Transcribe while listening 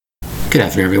Good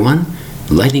afternoon, everyone.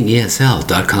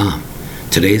 LightningESL.com.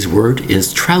 Today's word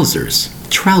is trousers.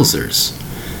 Trousers.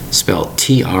 Spelled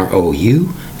T-R-O-U-S-E-R-S.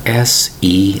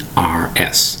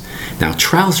 Now,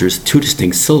 trousers, two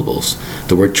distinct syllables.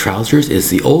 The word trousers is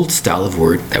the old style of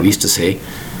word that we used to say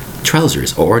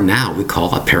trousers, or now we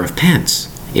call a pair of pants.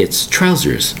 It's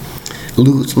trousers.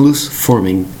 Loose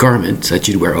forming garments that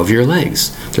you'd wear over your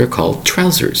legs. They're called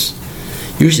trousers.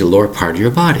 Usually the lower part of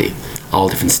your body. All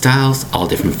different styles, all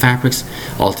different fabrics,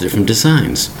 all different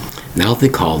designs. Now they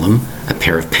call them a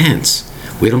pair of pants.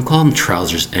 We don't call them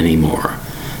trousers anymore.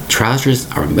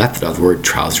 Trousers, our method of the word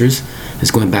trousers,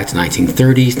 is going back to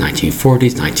 1930s,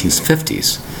 1940s,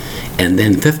 1950s. And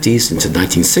then 50s into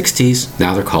 1960s,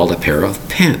 now they're called a pair of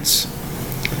pants.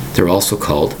 They're also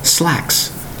called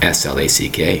slacks,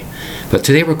 S-L-A-C-K. But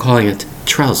today we're calling it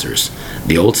trousers,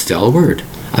 the old style word,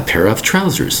 a pair of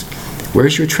trousers.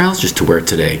 Where's your trousers to wear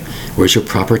today? Where's your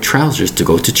proper trousers to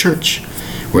go to church?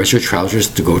 Where's your trousers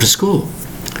to go to school?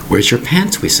 Where's your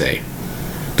pants, we say?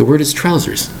 The word is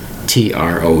trousers.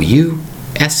 T-R-O-U-S-E-R-S.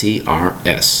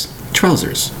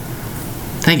 Trousers.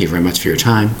 Thank you very much for your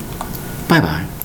time. Bye-bye.